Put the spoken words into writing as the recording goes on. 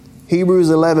Hebrews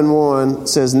 11:1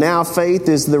 says, "Now faith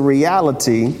is the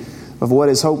reality of what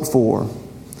is hoped for,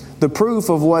 the proof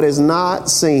of what is not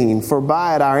seen, for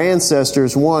by it our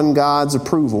ancestors won God's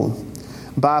approval.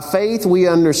 By faith we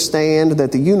understand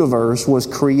that the universe was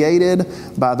created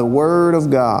by the Word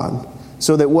of God,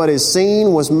 so that what is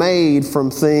seen was made from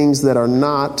things that are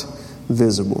not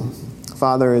visible."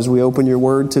 Father, as we open your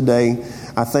Word today,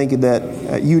 I thank you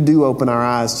that you do open our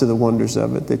eyes to the wonders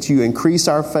of it, that you increase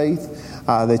our faith,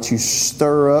 that you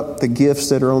stir up the gifts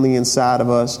that are on the inside of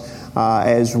us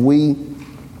as we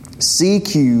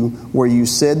seek you where you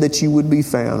said that you would be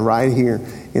found, right here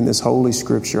in this holy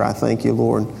scripture. I thank you,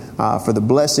 Lord, for the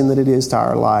blessing that it is to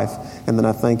our life. And then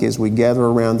I think as we gather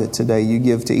around it today, you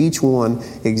give to each one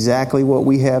exactly what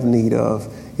we have need of,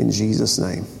 in Jesus'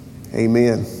 name.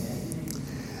 Amen.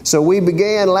 So we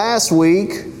began last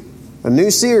week a new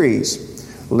series,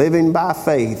 Living by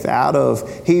Faith, out of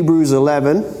Hebrews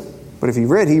 11. But if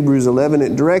you've read Hebrews 11,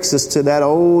 it directs us to that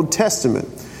Old Testament.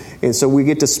 And so we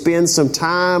get to spend some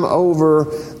time over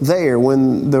there.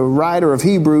 When the writer of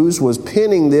Hebrews was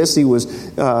penning this, he was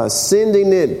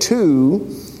sending it to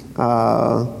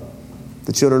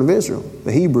the children of Israel,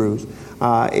 the Hebrews,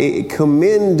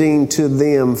 commending to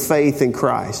them faith in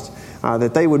Christ.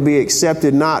 That they would be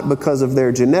accepted not because of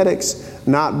their genetics,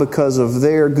 not because of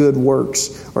their good works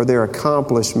or their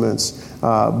accomplishments,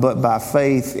 but by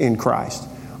faith in Christ.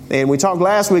 And we talked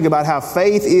last week about how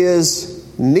faith is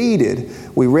needed.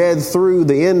 We read through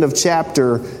the end of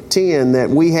chapter 10 that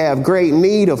we have great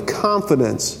need of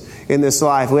confidence in this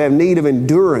life. We have need of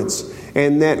endurance,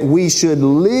 and that we should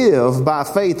live by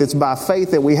faith. It's by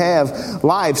faith that we have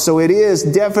life. So it is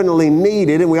definitely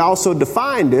needed, and we also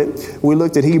defined it. We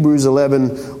looked at Hebrews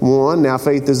 11:1. Now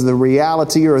faith is the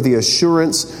reality or the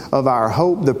assurance of our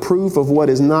hope, the proof of what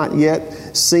is not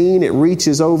yet seen. It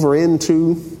reaches over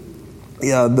into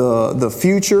the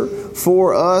future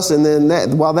for us. And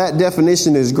then while that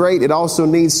definition is great, it also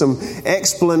needs some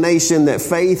explanation that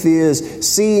faith is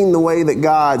seeing the way that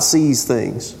God sees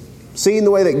things. Seeing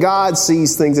the way that God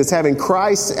sees things. It's having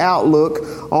Christ's outlook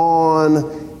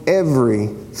on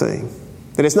everything.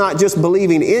 That it's not just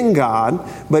believing in God,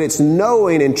 but it's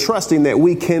knowing and trusting that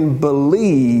we can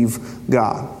believe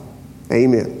God.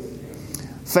 Amen.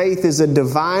 Faith is a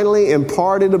divinely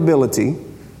imparted ability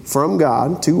from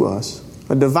God to us.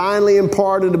 A divinely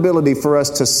imparted ability for us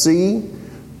to see,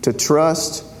 to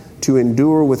trust, to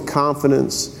endure with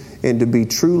confidence, and to be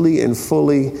truly and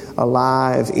fully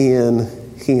alive in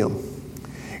Him.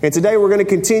 And today we're going to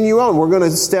continue on. We're going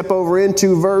to step over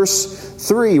into verse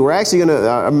 3. We're actually going to,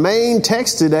 our main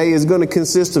text today is going to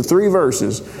consist of 3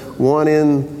 verses. 1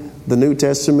 in the New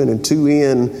Testament and 2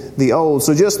 in the Old.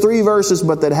 So just 3 verses,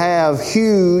 but that have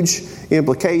huge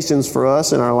implications for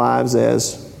us in our lives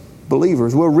as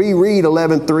believers. We'll reread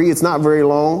 11:3. It's not very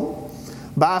long.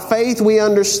 By faith we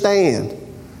understand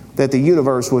that the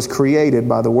universe was created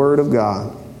by the Word of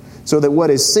God, so that what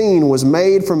is seen was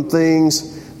made from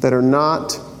things that are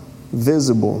not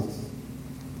visible.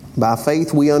 By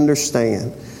faith we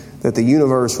understand that the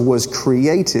universe was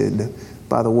created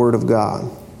by the Word of God,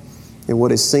 and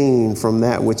what is seen from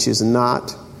that which is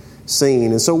not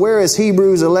seen. And so where is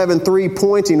Hebrews 11:3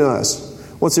 pointing us?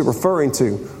 What's it referring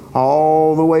to?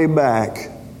 All the way back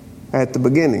at the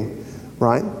beginning,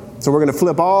 right? So we're going to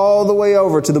flip all the way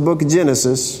over to the book of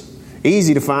Genesis.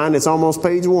 Easy to find. It's almost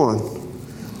page 1.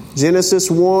 Genesis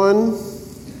 1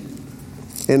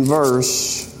 and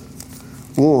verse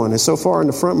 1. It's so far in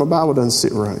the front, my Bible doesn't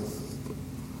sit right.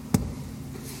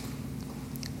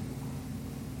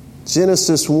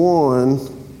 Genesis 1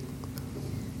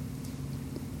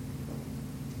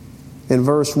 and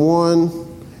verse 1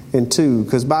 and 2.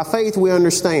 Because by faith we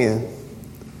understand.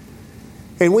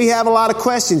 And we have a lot of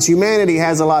questions. Humanity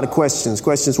has a lot of questions.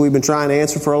 Questions we've been trying to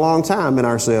answer for a long time in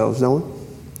ourselves, don't we?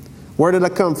 Where did I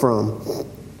come from?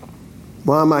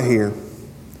 Why am I here?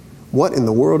 What in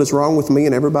the world is wrong with me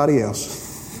and everybody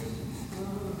else?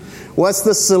 What's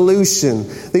the solution?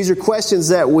 These are questions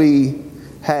that we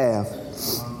have.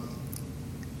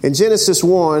 In Genesis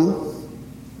 1,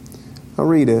 I'll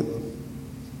read it.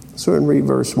 Let's go ahead and read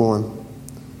verse 1.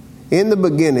 In the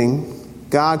beginning,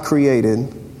 God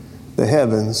created the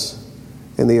heavens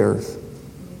and the earth.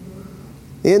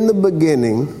 In the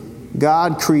beginning,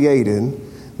 God created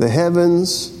the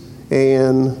heavens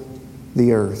and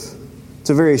the earth. It's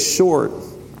a very short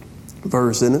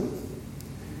verse, isn't it?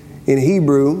 In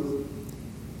Hebrew,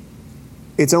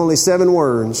 it's only 7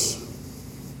 words.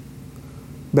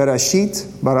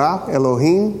 Bereshit bara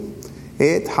Elohim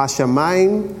et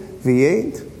hashamayim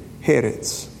v'et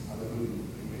heretz.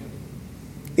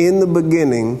 In the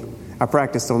beginning, I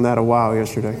practiced on that a while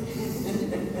yesterday.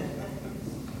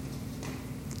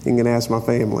 You can ask my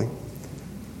family.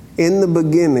 In the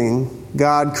beginning,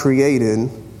 God created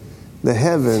the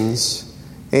heavens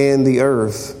and the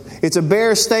earth. It's a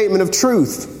bare statement of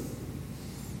truth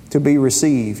to be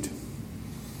received,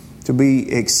 to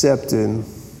be accepted.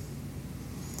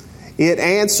 It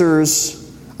answers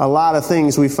a lot of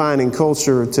things we find in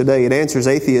culture today. It answers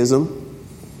atheism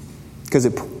because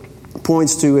it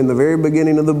points to, in the very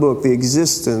beginning of the book, the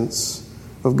existence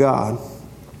of God.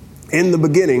 In the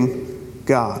beginning,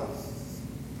 God.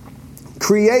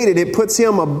 Created, it puts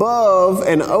Him above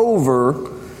and over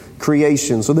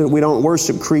creation so that we don't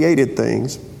worship created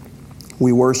things.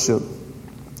 We worship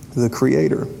the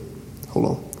Creator. Hold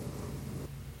on.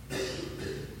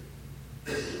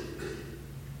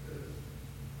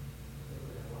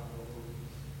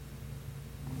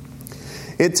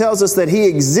 It tells us that He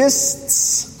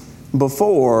exists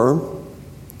before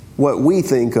what we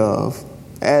think of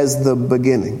as the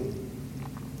beginning.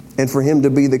 And for Him to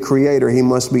be the Creator, He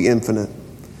must be infinite.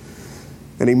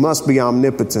 And He must be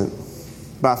omnipotent.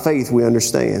 By faith, we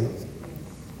understand.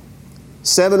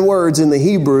 7 words in the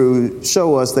Hebrew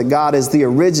show us that God is the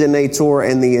originator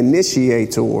and the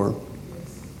initiator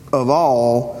of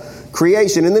all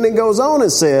creation. And then it goes on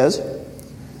and says,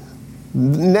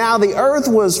 now the earth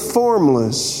was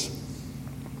formless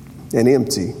and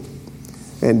empty,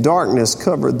 and darkness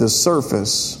covered the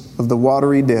surface of the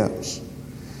watery depths.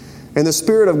 And the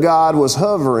Spirit of God was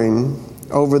hovering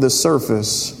over the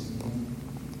surface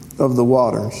of the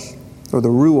waters, or the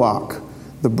Ruach,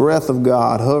 the breath of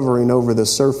God hovering over the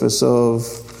surface of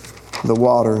the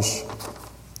waters.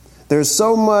 There's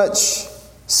so much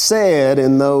said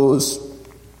in those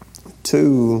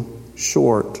 2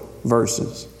 short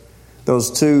verses,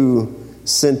 those 2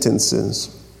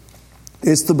 sentences.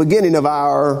 It's the beginning of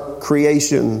our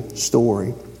creation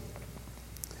story.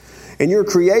 And your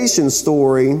creation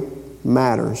story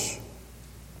matters.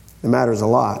 It matters a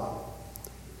lot.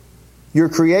 Your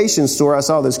creation story, I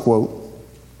saw this quote,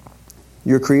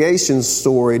 your creation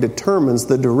story determines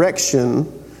the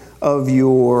direction of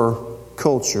your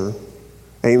culture.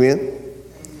 Amen?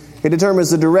 It determines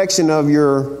the direction of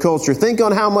your culture. Think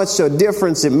on how much a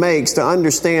difference it makes to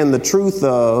understand the truth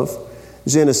of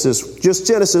Genesis. Just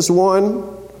Genesis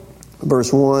 1,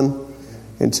 verse 1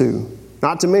 and 2.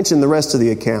 Not to mention the rest of the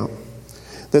account.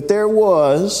 That there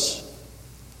was,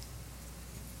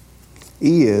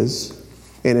 is,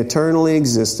 an eternally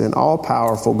existent,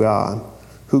 all-powerful God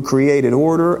who created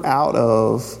order out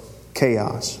of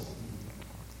chaos.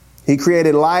 He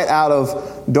created light out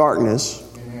of darkness.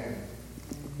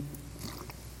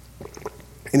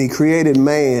 And He created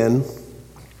mankind,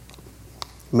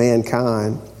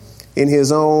 in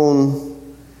His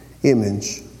own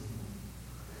image.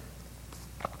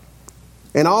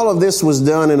 And all of this was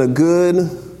done in a good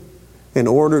and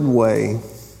ordered way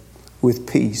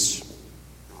with peace.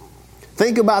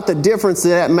 Think about the difference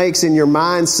that makes in your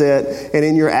mindset and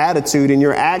in your attitude, in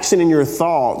your action and your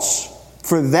thoughts,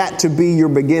 for that to be your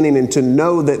beginning and to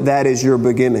know that that is your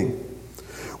beginning.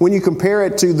 When you compare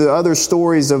it to the other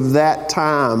stories of that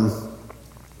time,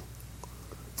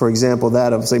 for example,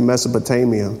 that of, say,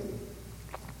 Mesopotamia,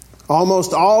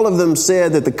 almost all of them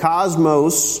said that the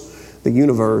cosmos, the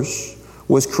universe,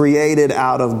 was created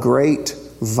out of great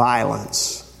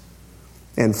violence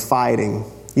and fighting.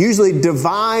 Usually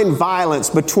divine violence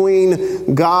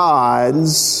between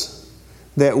gods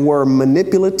that were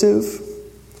manipulative,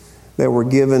 that were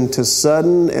given to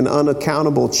sudden and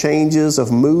unaccountable changes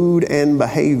of mood and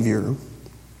behavior.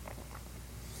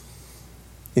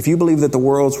 If you believe that the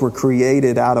worlds were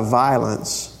created out of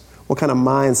violence, what kind of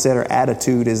mindset or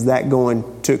attitude is that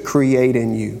going to create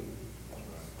in you?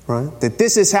 Right? That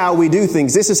this is how we do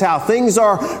things. This is how things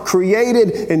are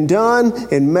created and done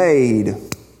and made.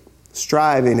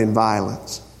 Striving in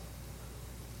violence.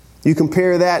 You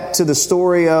compare that to the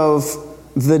story of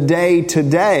the day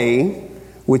today,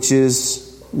 which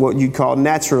is what you'd call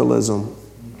naturalism.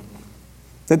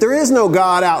 That there is no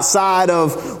God outside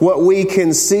of what we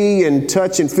can see and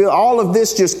touch and feel. All of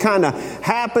this just kind of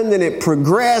happened and it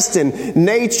progressed and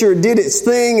nature did its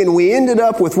thing and we ended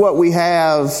up with what we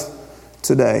have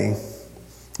today.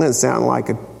 Doesn't sound like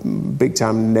a big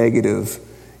time negative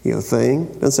thing.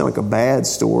 Doesn't sound like a bad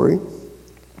story.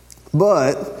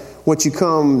 But what you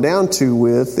come down to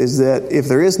with is that if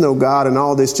there is no God and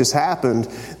all this just happened,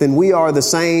 then we are the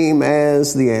same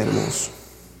as the animals.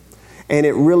 And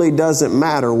it really doesn't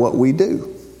matter what we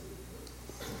do.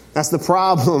 That's the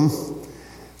problem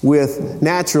with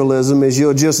naturalism, is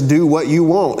you'll just do what you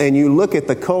want. And you look at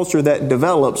the culture that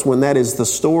develops when that is the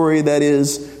story that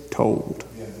is told.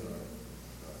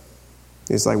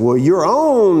 It's like, well, your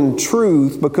own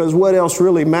truth, because what else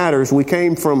really matters? We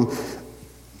came from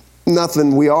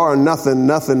Nothing, we are nothing,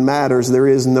 nothing matters. There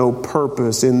is no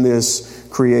purpose in this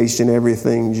creation.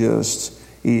 Everything just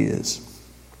is.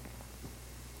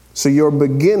 So your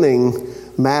beginning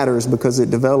matters because it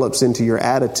develops into your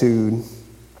attitude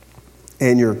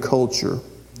and your culture.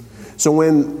 So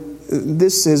when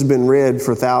this has been read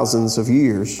for thousands of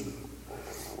years,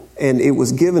 and it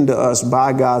was given to us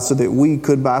by God so that we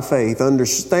could, by faith,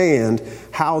 understand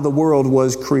how the world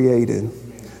was created,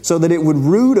 so that it would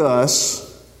root us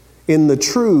in the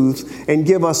truth and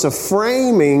give us a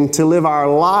framing to live our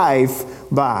life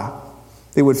by.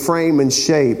 It would frame and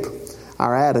shape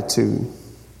our attitude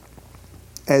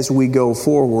as we go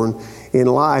forward in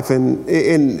life. And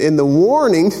in the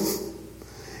warning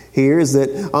here is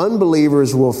that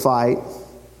unbelievers will fight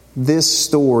this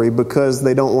story because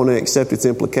they don't want to accept its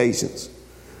implications.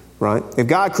 Right? If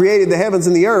God created the heavens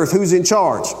and the earth, who's in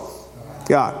charge?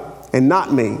 God, and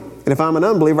not me. And if I'm an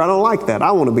unbeliever, I don't like that.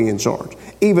 I want to be in charge,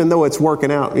 even though it's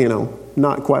working out,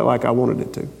 not quite like I wanted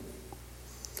it to.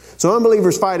 So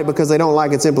unbelievers fight it because they don't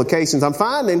like its implications. I'm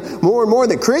finding more and more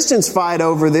that Christians fight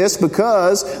over this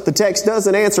because the text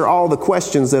doesn't answer all the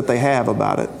questions that they have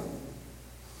about it.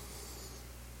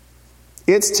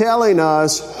 It's telling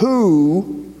us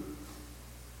who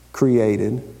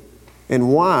created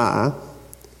and why.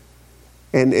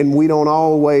 And we don't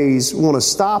always want to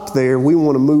stop there. We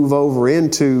want to move over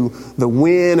into the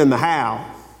when and the how.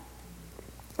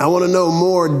 I want to know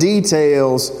more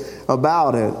details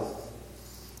about it.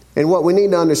 And what we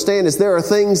need to understand is there are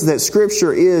things that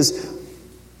Scripture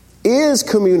is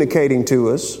communicating to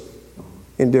us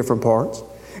in different parts.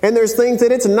 And there's things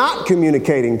that it's not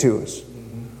communicating to us.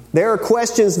 There are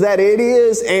questions that it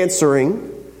is answering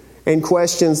and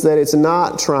questions that it's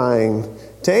not trying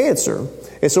to answer.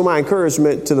 And so my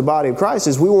encouragement to the body of Christ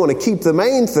is we want to keep the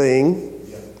main thing,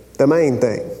 the main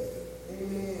thing.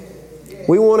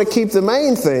 We want to keep the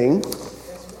main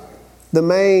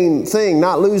thing,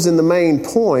 not losing the main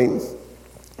point,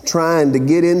 trying to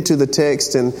get into the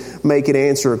text and make it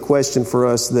answer a question for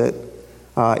us that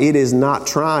it is not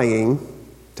trying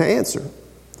to answer.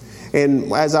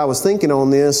 And as I was thinking on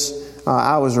this,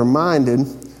 I was reminded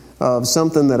of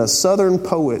something that a Southern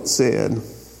poet said,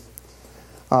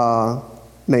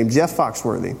 named Jeff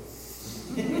Foxworthy.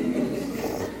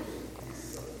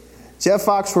 Jeff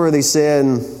Foxworthy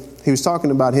said, he was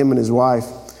talking about him and his wife,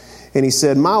 and he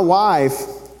said, "My wife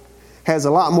has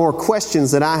a lot more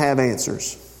questions than I have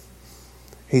answers."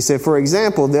 He said, for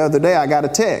example, the other day I got a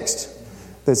text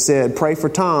that said, "Pray for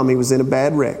Tom, he was in a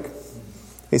bad wreck."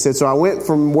 He said, so I went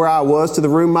from where I was to the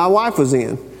room my wife was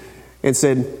in and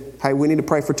said, "Hey, we need to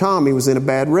pray for Tom, he was in a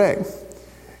bad wreck."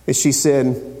 And she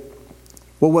said,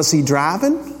 "Well, was he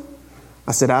driving?"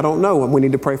 I said, "I don't know. We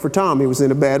need to pray for Tom, he was in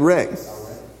a bad wreck."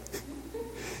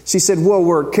 She said, "Well,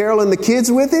 were Carol and the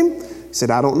kids with him?" I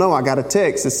said, "I don't know. I got a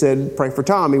text that said, pray for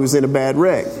Tom, he was in a bad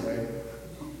wreck."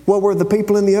 "Well, were the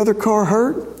people in the other car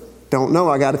hurt?" "Don't know.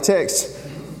 I got a text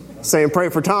saying, pray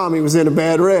for Tom, he was in a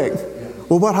bad wreck."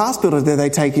 "Well, what hospital did they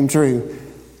take him to?"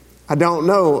 "I don't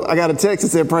know. I got a text that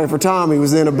said, pray for Tom, he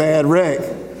was in a bad wreck."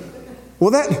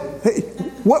 "Well,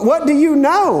 what do you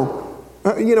know?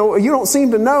 You don't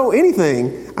seem to know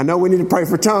anything." "I know we need to pray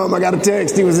for Tom. I got a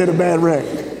text, he was in a bad wreck."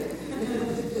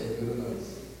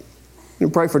 You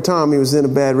pray for Tom, he was in a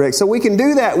bad wreck. So we can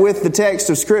do that with the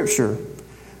text of Scripture,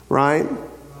 right?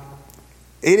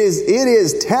 It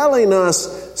is telling us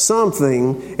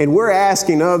something, and we're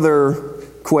asking other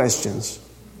questions,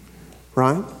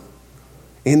 right?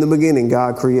 In the beginning,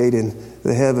 God created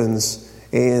the heavens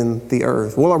and the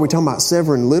earth. Well, are we talking about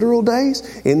 7 literal days?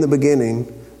 In the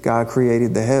beginning, God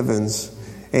created the heavens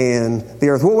and the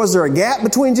earth. Well, was there a gap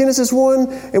between Genesis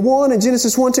 1:1 and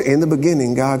Genesis 1:2? In the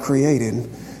beginning, God created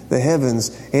the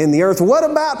heavens and the earth. What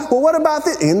about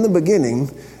this? In the beginning,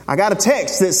 I got a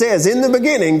text that says, in the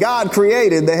beginning, God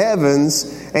created the heavens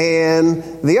and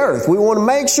the earth. We want to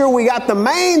make sure we got the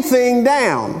main thing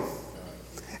down.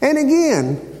 And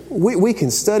again, we can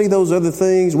study those other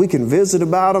things. We can visit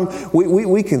about them.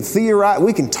 We can theorize.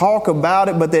 We can talk about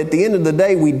it. But at the end of the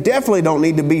day, we definitely don't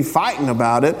need to be fighting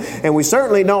about it. And we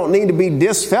certainly don't need to be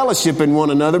disfellowshipping one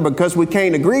another because we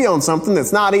can't agree on something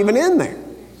that's not even in there.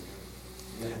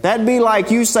 That'd be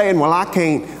like you saying, well, I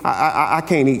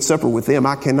can't eat supper with them.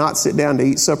 I cannot sit down to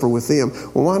eat supper with them.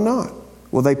 Well, why not?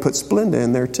 Well, they put Splenda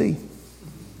in their tea.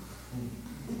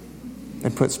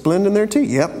 They put Splenda in their tea.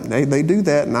 Yep, they do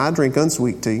that, and I drink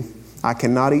unsweet tea. I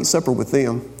cannot eat supper with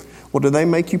them. Well, do they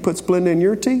make you put Splenda in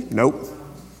your tea? Nope,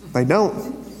 they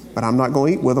don't. But I'm not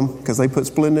going to eat with them because they put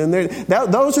Splenda in there.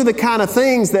 Those are the kind of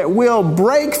things that will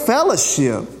break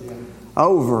fellowship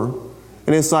over.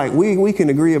 And it's like we can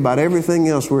agree about everything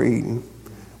else we're eating.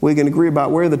 We can agree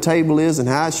about where the table is and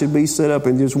how it should be set up.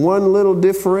 And just one little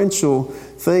differential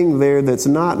thing there that's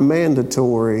not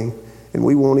mandatory, and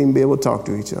we won't even be able to talk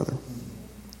to each other.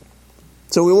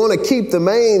 So we want to keep the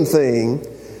main thing.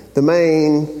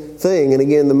 And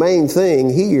again, the main thing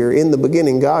here, in the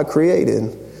beginning, God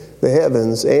created the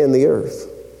heavens and the earth.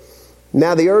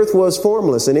 Now the earth was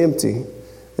formless and empty,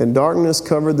 and darkness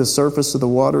covered the surface of the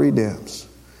watery depths.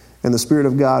 And the Spirit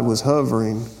of God was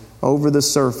hovering over the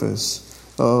surface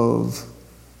of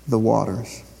the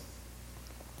waters.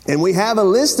 And we have a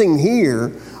listing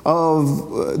here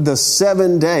of the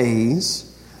 7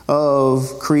 days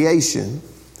of creation.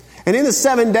 And in the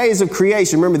 7 days of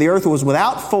creation, remember, the earth was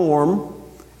without form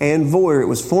and void. It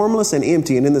was formless and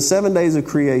empty. And in the 7 days of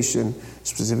creation,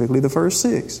 specifically the first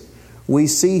 6, we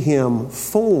see Him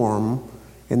form,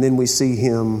 and then we see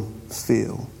Him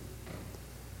fill.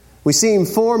 We see Him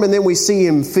form, and then we see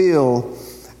Him fill.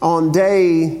 On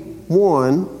day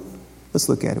 1, let's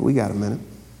look at it. We got a minute.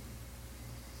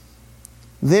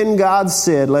 Then God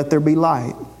said, "Let there be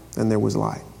light," and there was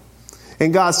light.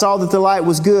 And God saw that the light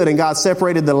was good, and God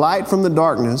separated the light from the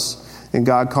darkness. And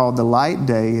God called the light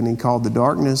day, and He called the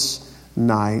darkness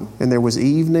night. And there was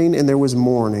evening and there was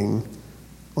morning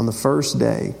on the first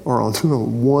day, or on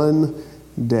one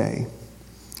day.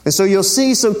 And so you'll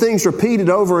see some things repeated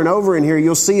over and over in here.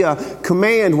 You'll see a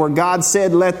command where God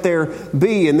said, "Let there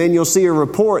be." And then you'll see a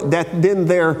report that then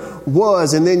there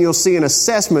was. And then you'll see an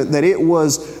assessment that it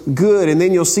was good. And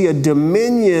then you'll see a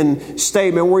dominion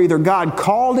statement where either God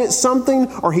called it something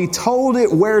or He told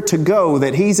it where to go,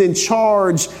 that He's in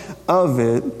charge of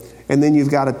it. And then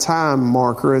you've got a time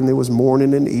marker, and there was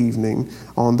morning and evening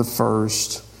on the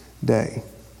first day.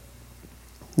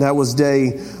 That was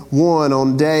day 1.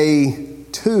 On day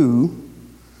 2,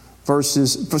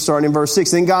 starting in verse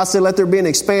 6. Then God said, "Let there be an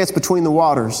expanse between the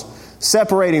waters,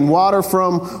 separating water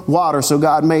from water." So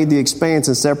God made the expanse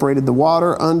and separated the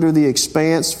water under the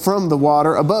expanse from the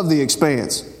water above the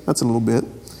expanse. That's a little bit.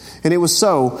 And it was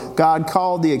so. God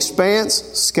called the expanse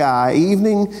sky.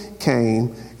 Evening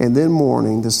came, and then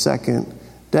morning, the second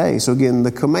day. So again,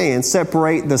 the command,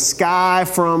 separate the sky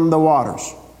from the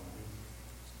waters.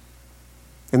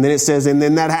 And then it says, and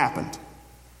then that happened.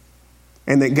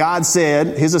 And that God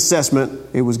said, His assessment,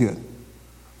 it was good.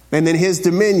 And then His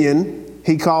dominion,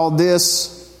 He called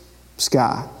this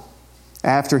sky.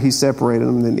 After He separated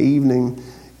them, then evening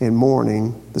and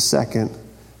morning, the second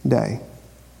day.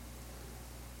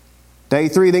 Day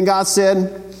 3, then God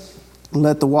said,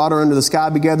 "Let the water under the sky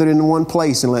be gathered into one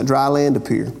place, and let dry land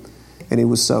appear." And it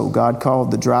was so. God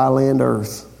called the dry land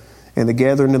earth, and the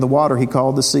gathering of the water He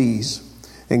called the seas.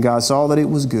 And God saw that it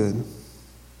was good.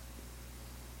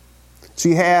 So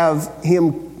you have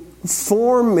Him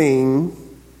forming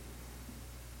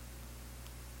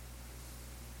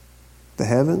the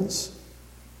heavens,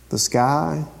 the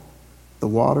sky, the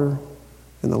water,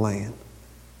 and the land.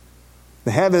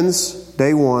 The heavens,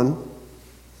 day 1.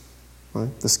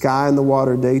 Right? The sky and the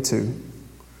water, day 2.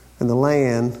 And the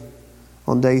land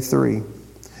on day 3.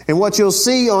 And what you'll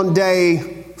see on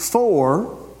day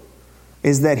 4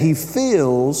 is that He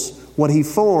fills what He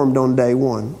formed on day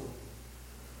 1.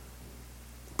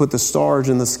 Put the stars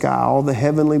in the sky, all the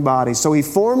heavenly bodies. So He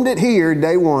formed it here,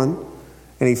 day 1,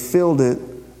 and He filled it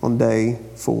on day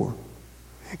 4.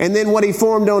 And then what He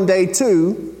formed on day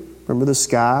 2, remember the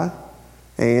sky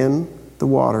and the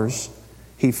waters,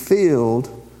 He filled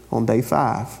on day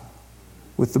 5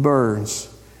 with the birds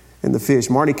and the fish.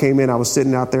 Marty came in, I was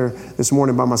sitting out there this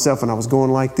morning by myself, and I was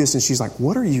going like this, and she's like,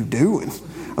 "What are you doing?"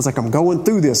 I was like, "I'm going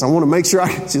through this. I want to make sure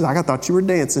she's like, "I thought you were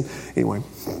dancing." Anyway.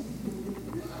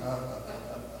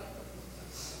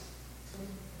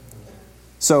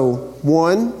 So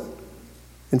 1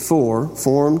 and 4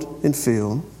 formed and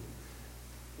filled.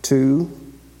 2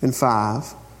 and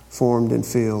 5 formed and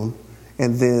filled.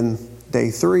 And then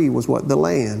day 3 was what? The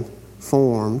land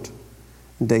formed.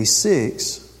 Day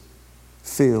 6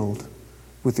 filled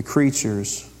with the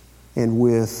creatures and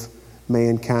with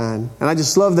mankind. And I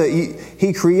just love that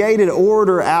He created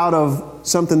order out of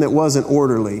something that wasn't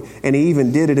orderly. And He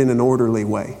even did it in an orderly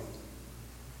way.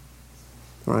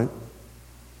 Right?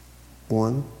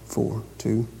 1, 4,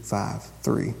 2, 5,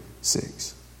 3,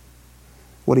 6.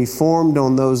 What He formed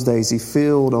on those days, He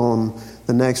filled on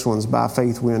the next ones. By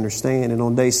faith we understand. And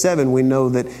on day 7 we know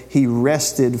that He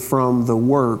rested from the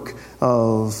work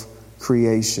of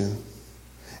creation.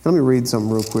 Let me read something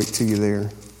real quick to you there.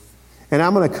 And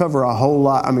I'm going to cover a whole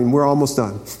lot. I mean, we're almost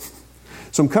done.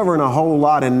 So I'm covering a whole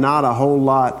lot and not a whole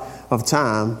lot of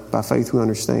time. By faith we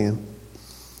understand.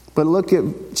 But look at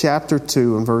chapter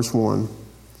 2 and verse 1.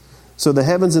 So the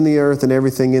heavens and the earth and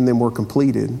everything in them were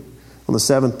completed On the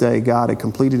seventh day, God had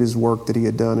completed his work that he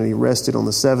had done, and he rested on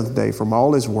the seventh day from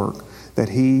all his work that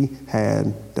he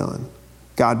had done.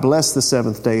 God blessed the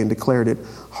seventh day and declared it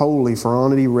holy, for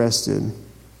on it he rested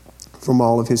from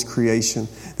all of his creation.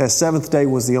 That seventh day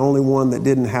was the only one that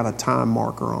didn't have a time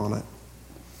marker on it.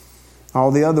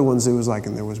 All the other ones, it was like,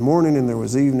 and there was morning and there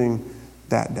was evening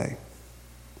that day.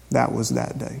 That was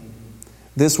that day.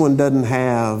 This one doesn't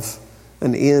have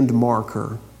an end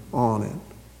marker on it.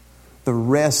 The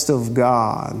rest of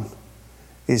God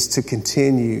is to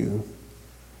continue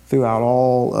throughout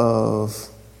all of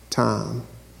time.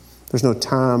 There's no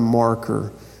time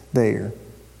marker there.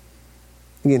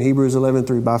 Again, Hebrews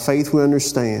 11:3, by faith we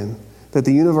understand that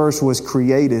the universe was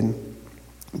created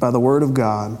by the word of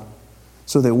God,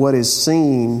 so that what is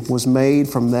seen was made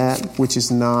from that which is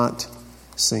not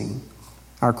seen.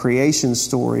 Our creation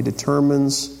story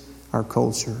determines our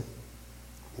culture.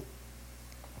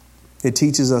 It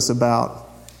teaches us about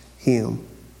him.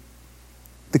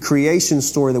 The creation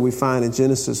story that we find in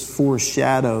Genesis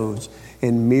foreshadows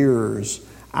and mirrors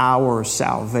our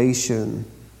salvation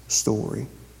story,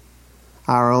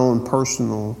 our own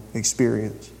personal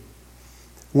experience.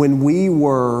 When we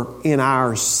were in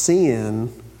our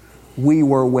sin, we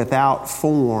were without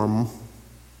form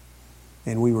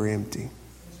and we were empty.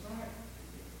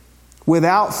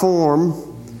 Without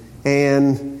form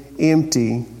and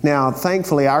empty. Now,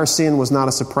 thankfully, our sin was not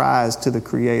a surprise to the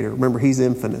Creator. Remember, he's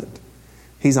infinite.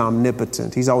 He's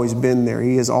omnipotent. He's always been there.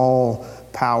 He is all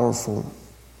powerful.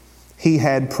 He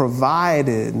had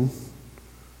provided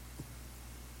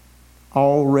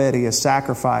already a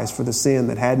sacrifice for the sin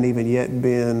that hadn't even yet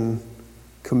been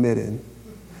committed.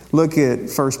 Look at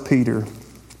 1 Peter.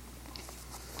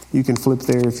 You can flip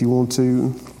there if you want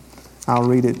to. I'll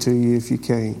read it to you if you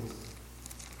can't.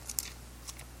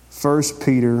 1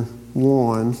 Peter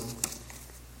 1.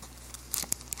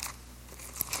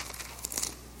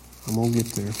 I'm going to get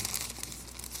there.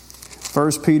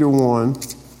 1 Peter 1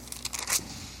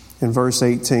 and verse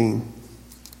 18.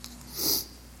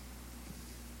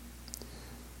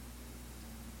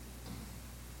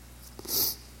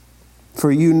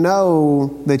 For you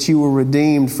know that you were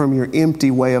redeemed from your empty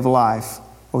way of life.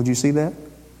 Oh, did you see that?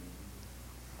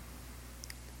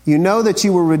 You know that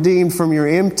you were redeemed from your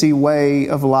empty way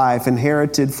of life,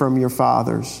 inherited from your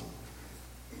fathers.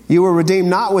 You were redeemed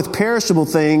not with perishable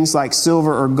things like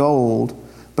silver or gold,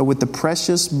 but with the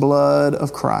precious blood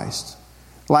of Christ,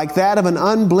 like that of an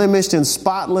unblemished and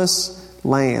spotless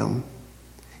lamb.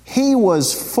 He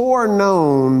was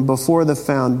foreknown before the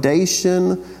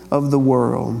foundation of the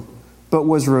world, but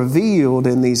was revealed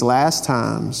in these last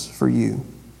times for you.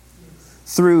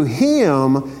 Through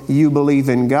him you believe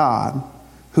in God,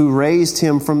 who raised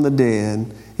him from the dead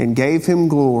and gave him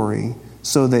glory,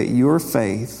 so that your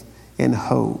faith and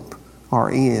hope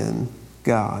are in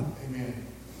God. Amen.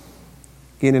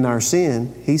 Again, in our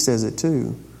sin, he says it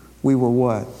too. We were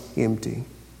what? Empty.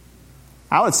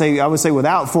 I would say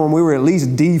without form, we were at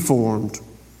least deformed.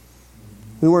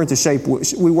 We weren't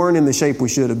in the shape we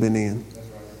should have been in.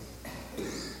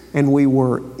 And we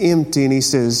were empty. And he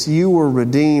says, you were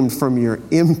redeemed from your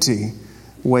empty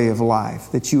way of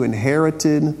life that you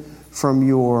inherited from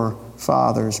your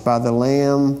fathers by the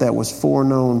Lamb that was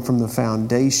foreknown from the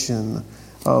foundation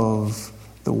of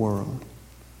the world.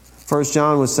 1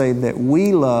 John would say that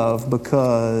we love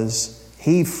because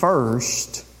he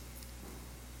first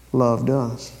loved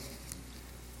us.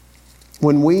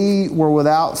 When we were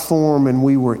without form and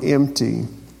we were empty,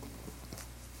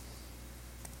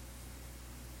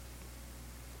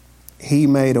 he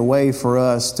made a way for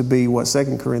us to be what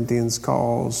 2 Corinthians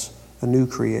calls a new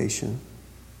creation.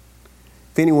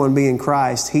 If anyone be in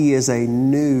Christ, he is a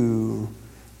new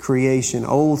creation.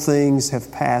 Old things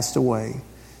have passed away,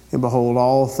 and behold,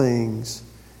 all things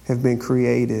have been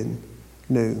created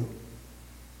new.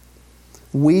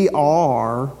 We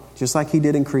are, just like he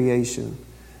did in creation,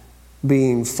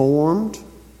 being formed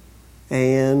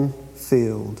and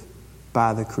filled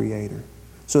by the Creator,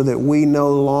 so that we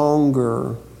no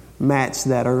longer match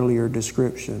that earlier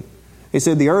description. It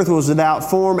said the earth was without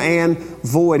form and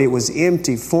void. It was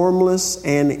empty, formless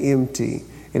and empty.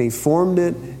 And he formed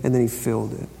it and then he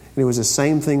filled it. And it was the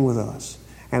same thing with us.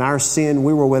 And our sin,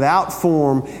 we were without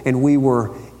form and we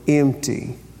were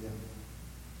empty.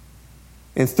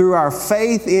 And through our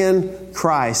faith in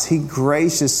Christ, he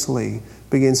graciously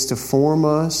begins to form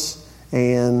us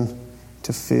and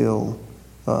to fill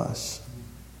us.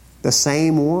 The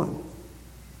same one.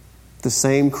 The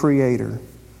same Creator,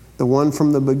 the one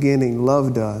from the beginning,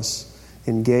 loved us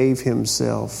and gave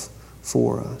himself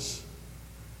for us.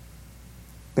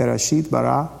 Bereshit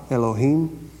bara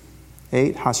Elohim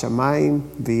et hashamayim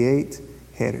v'et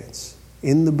heretz.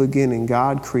 In the beginning,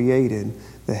 God created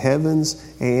the heavens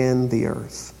and the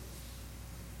earth.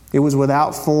 It was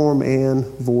without form and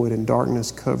void, and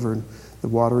darkness covered the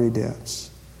watery depths.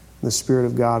 The Spirit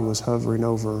of God was hovering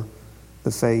over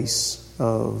the face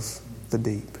of the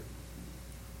deep.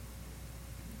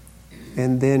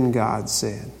 And then God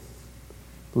said,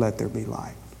 "Let there be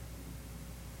light."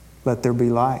 Let there be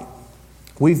light.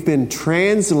 We've been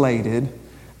translated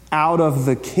out of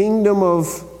the kingdom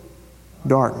of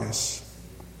darkness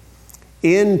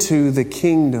into the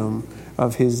kingdom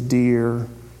of His dear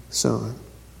Son.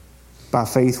 By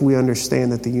faith, we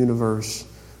understand that the universe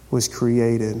was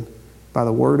created by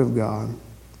the Word of God,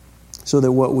 so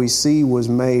that what we see was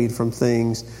made from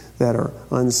things that are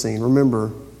unseen.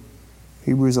 Remember,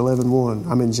 Hebrews 11:1.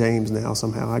 I'm in James now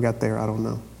somehow. I got there, I don't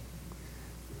know.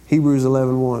 Hebrews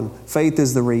 11:1. Faith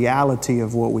is the reality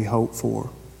of what we hope for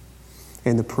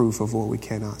and the proof of what we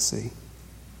cannot see.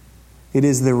 It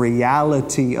is the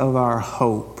reality of our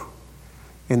hope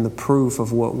and the proof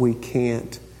of what we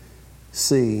can't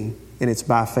see. And it's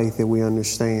by faith that we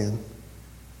understand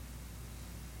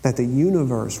that the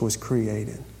universe was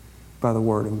created by the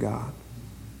Word of God.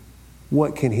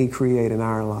 What can He create in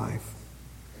our life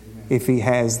if He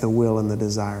has the will and the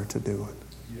desire to do it?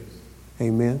 Yes.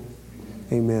 Amen?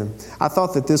 Amen. I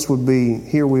thought that this would be,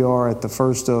 here we are at the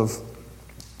first of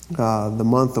the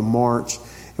month of March,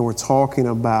 and we're talking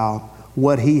about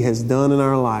what He has done in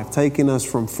our life, taking us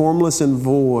from formless and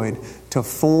void to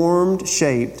formed,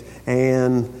 shaped,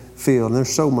 and filled. And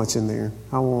there's so much in there.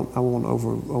 I won't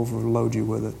overload you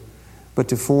with it. But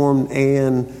to form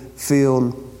and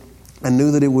filled, I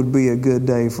knew that it would be a good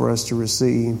day for us to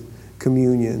receive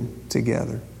communion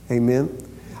together. Amen.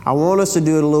 I want us to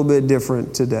do it a little bit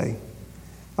different today.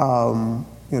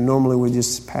 Normally we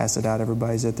just pass it out.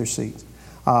 Everybody's at their seats.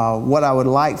 What I would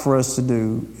like for us to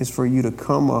do is for you to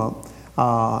come up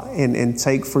and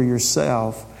take for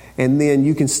yourself, and then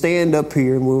you can stand up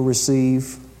here and we'll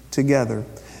receive together.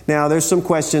 Now, there's some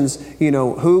questions.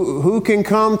 Who can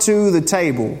come to the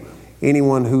table?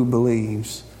 Anyone who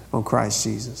believes on Christ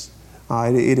Jesus.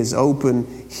 It is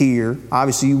open here.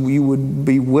 Obviously, you would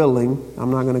be willing. I'm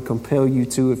not going to compel you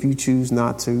to. If you choose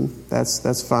not to,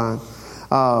 that's fine.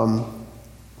 But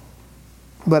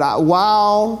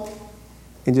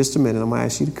in just a minute, I'm going to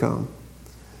ask you to come.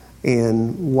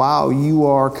 And while you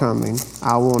are coming,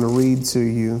 I want to read to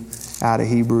you out of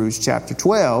Hebrews chapter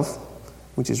 12,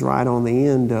 which is right on the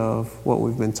end of what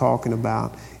we've been talking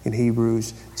about in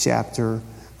Hebrews chapter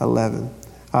 11.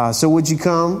 So would you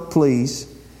come, please,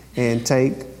 and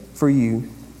take for you,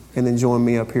 and then join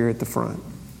me up here at the front.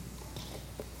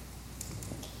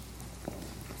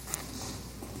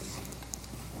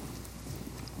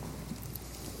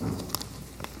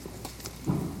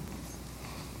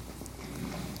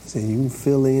 So you can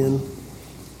fill in.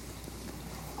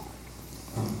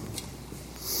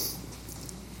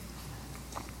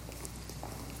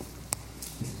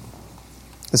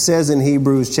 It says in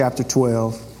Hebrews chapter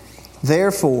 12,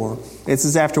 therefore, this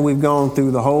is after we've gone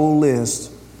through the whole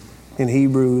list in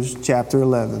Hebrews chapter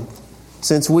 11.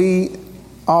 Since we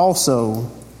also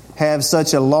have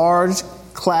such a large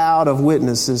cloud of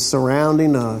witnesses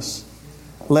surrounding us,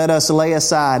 let us lay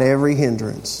aside every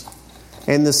hindrance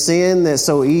and the sin that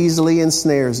so easily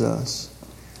ensnares us.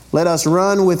 Let us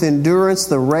run with endurance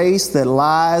the race that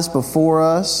lies before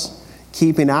us,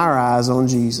 keeping our eyes on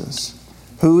Jesus,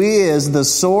 who is the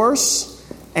source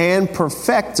and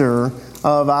perfecter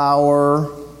of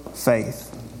our faith.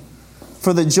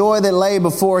 For the joy that lay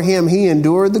before Him, He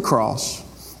endured the cross,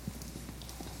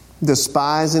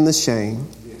 despising the shame,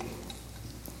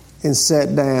 and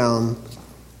sat down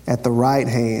at the right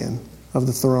hand of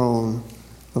the throne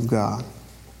of God.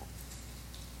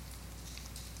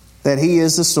 That He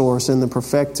is the source and the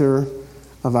perfecter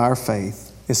of our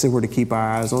faith. It said we're to keep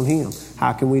our eyes on Him.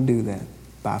 How can we do that?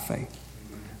 By faith.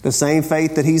 The same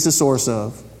faith that He's the source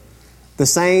of. The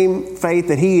same faith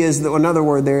that He is, another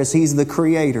word there is He's the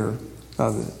creator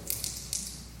of it.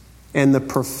 And the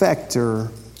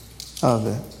perfecter of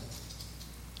it.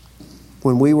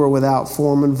 When we were without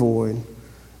form and void,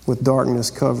 with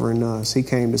darkness covering us, He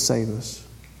came to save us.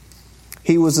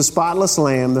 He was the spotless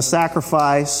lamb, the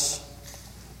sacrifice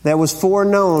that was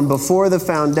foreknown before the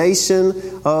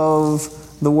foundation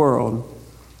of the world.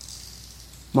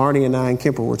 Marty and I and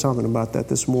Kemper were talking about that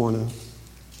this morning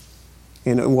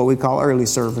in what we call early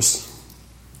service.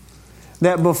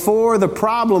 That before the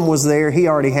problem was there, He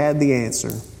already had the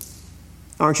answer.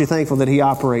 Aren't you thankful that He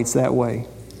operates that way?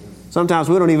 Sometimes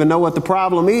we don't even know what the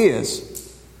problem is.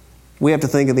 We have to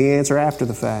think of the answer after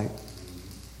the fact.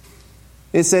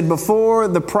 It said before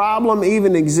the problem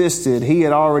even existed, He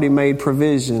had already made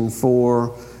provision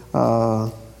for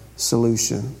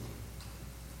solution.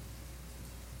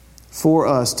 For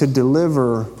us, to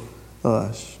deliver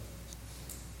us.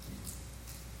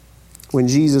 When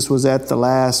Jesus was at the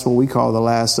last, what we call the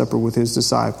Last Supper with his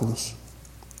disciples,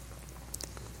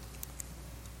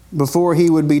 before he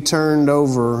would be turned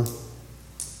over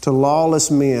to lawless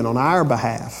men on our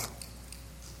behalf,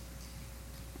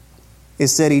 it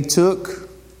said he took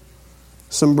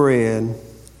some bread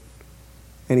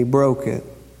and he broke it.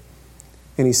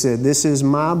 And he said, "This is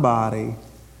my body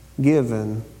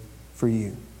given for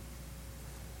you."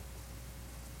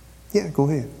 Yeah, go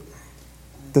ahead.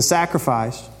 The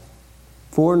sacrifice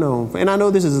foreknown. And I know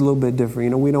this is a little bit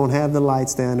different. We don't have the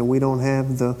lights down and we don't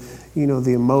have the,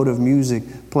 the emotive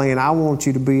music playing. I want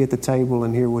you to be at the table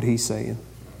and hear what he's saying.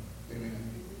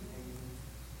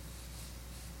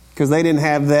 Because they didn't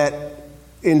have that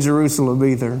in Jerusalem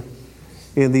either,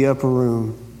 in the upper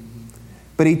room.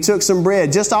 But he took some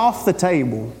bread just off the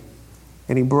table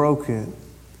and he broke it. And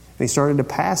he started to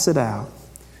pass it out.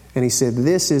 And he said,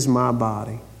 "This is my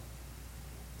body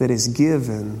that is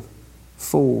given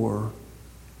for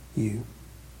you."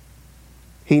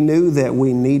 He knew that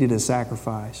we needed a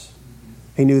sacrifice.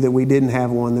 He knew that we didn't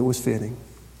have one that was fitting.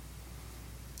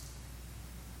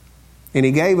 And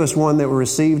he gave us one that was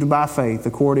received by faith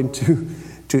according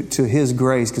to his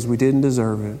grace, because we didn't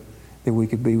deserve it, that we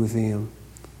could be with him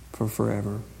for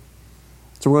forever.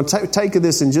 So we're going to take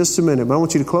this in just a minute, but I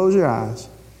want you to close your eyes.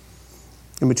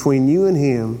 And between you and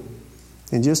him,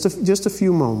 in just a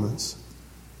few moments,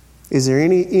 is there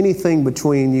anything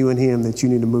between you and him that you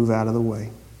need to move out of the way?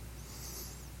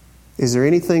 Is there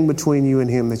anything between you and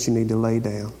him that you need to lay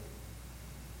down?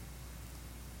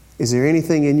 Is there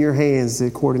anything in your hands,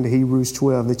 according to Hebrews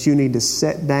 12, that you need to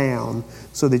set down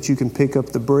so that you can pick up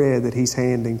the bread that he's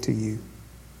handing to you?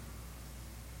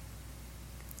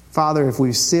 Father, if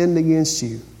we've sinned against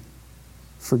you,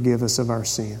 forgive us of our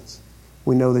sins.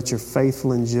 We know that you're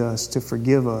faithful and just to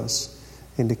forgive us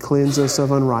and to cleanse us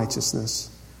of unrighteousness.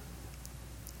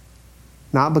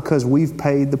 Not because we've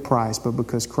paid the price, but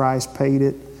because Christ paid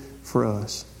it for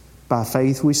us. By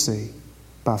faith we see.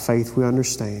 By faith we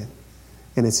understand.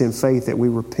 And it's in faith that we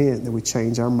repent, that we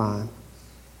change our mind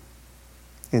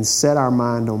and set our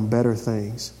mind on better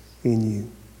things in you.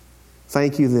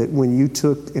 Thank you that when you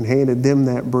took and handed them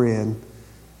that bread,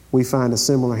 we find a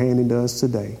similar handing to us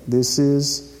today. This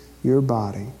is your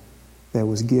body that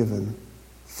was given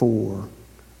for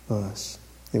us.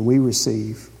 And we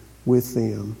receive with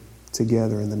them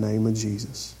together in the name of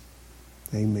Jesus.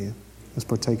 Amen. Let's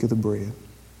partake of the bread.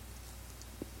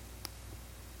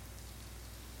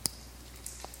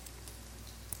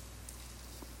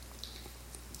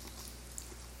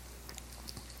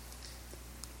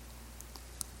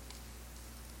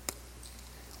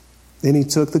 Then he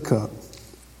took the cup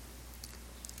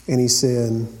and he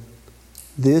said,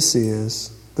 "This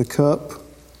is the cup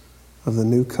of the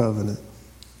new covenant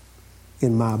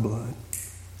in my blood."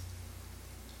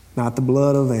 Not the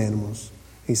blood of animals.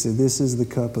 He said, "This is the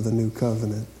cup of the new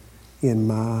covenant in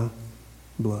my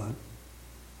blood."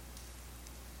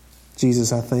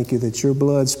 Jesus, I thank you that your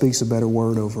blood speaks a better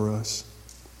word over us.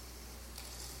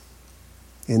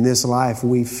 In this life,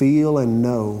 we feel and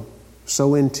know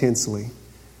so intensely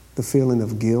the feeling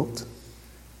of guilt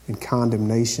and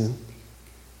condemnation.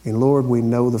 And Lord, we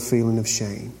know the feeling of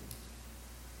shame.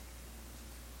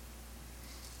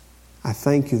 I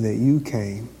thank you that you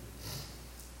came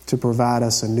to provide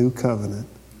us a new covenant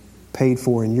paid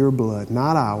for in your blood,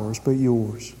 not ours, but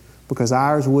yours, because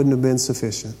ours wouldn't have been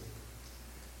sufficient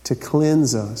to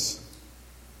cleanse us,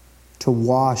 to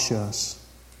wash us,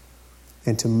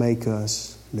 and to make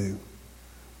us new.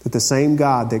 That the same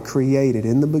God that created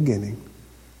in the beginning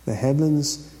the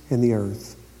heavens and the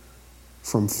earth,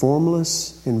 from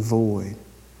formless and void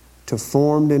to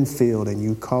formed and filled, and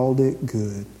you called it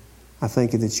good. I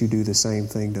thank you that you do the same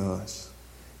thing to us.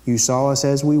 You saw us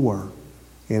as we were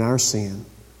in our sin,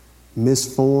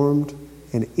 misformed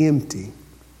and empty,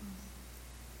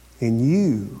 and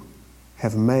you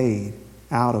have made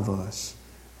out of us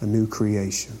a new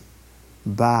creation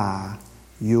by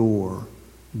your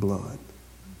blood.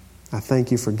 I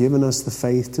thank you for giving us the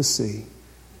faith to see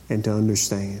and to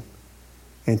understand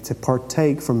and to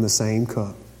partake from the same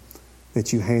cup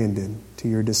that you handed to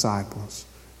your disciples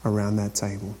around that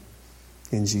table.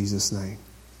 In Jesus' name,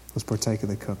 let's partake of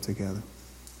the cup together.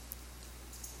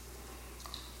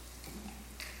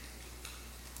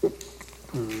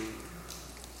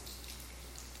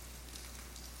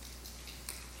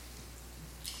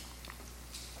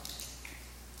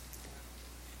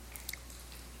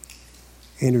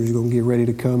 Andrew's going to get ready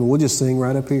to come, and we'll just sing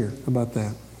right up here. How about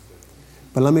that?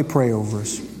 But let me pray over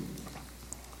us.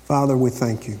 Father, we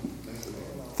thank you.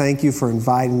 Thank you for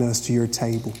inviting us to your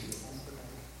table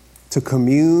to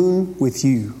commune with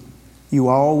you. You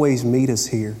always meet us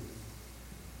here,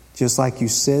 just like you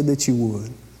said that you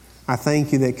would. I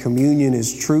thank you that communion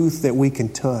is truth that we can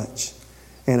touch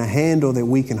and a handle that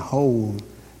we can hold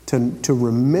to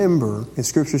remember, and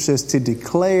Scripture says to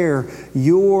declare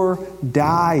your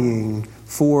dying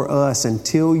for us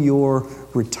until your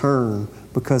return,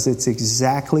 because it's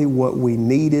exactly what we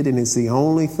needed and it's the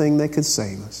only thing that could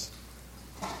save us.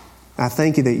 I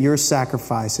thank you that your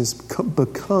sacrifice has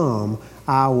become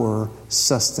our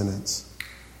sustenance,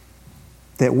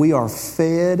 that we are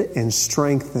fed and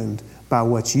strengthened by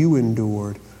what you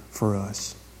endured for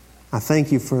us. I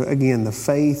thank you for, again, the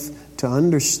faith to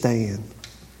understand.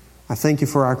 I thank you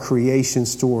for our creation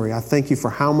story. I thank you for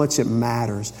how much it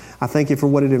matters. I thank you for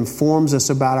what it informs us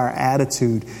about our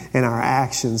attitude and our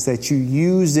actions, that you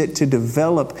use it to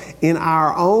develop in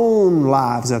our own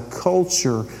lives a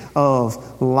culture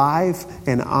of life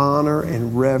and honor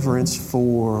and reverence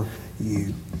for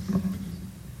you.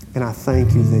 And I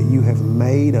thank you that you have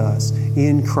made us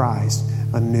in Christ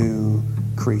a new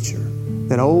creature,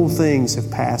 that old things have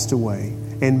passed away,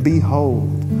 and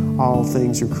behold, all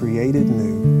things are created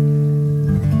new.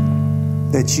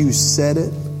 That you said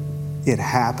it, it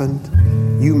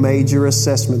happened. You made your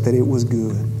assessment that it was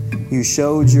good. You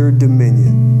showed your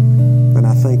dominion. And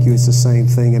I thank you it's the same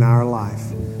thing in our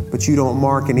life. But you don't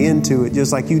mark an end to it,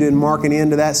 just like you didn't mark an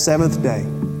end to that seventh day.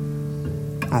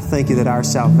 I thank you that our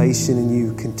salvation in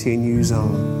you continues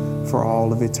on for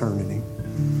all of eternity.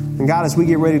 And God, as we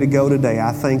get ready to go today,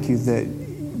 I thank you that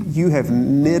you have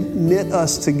knit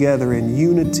us together in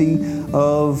unity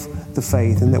of the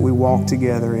faith, and that we walk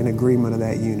together in agreement of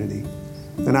that unity.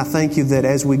 And I thank you that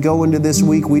as we go into this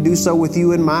week, we do so with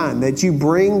you in mind, that you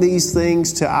bring these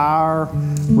things to our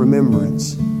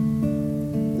remembrance,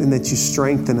 and that you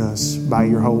strengthen us by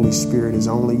your Holy Spirit as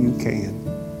only you can.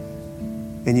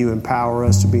 And you empower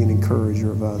us to be an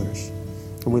encourager of others.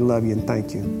 And we love you and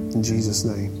thank you. In Jesus'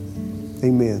 name,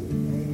 amen.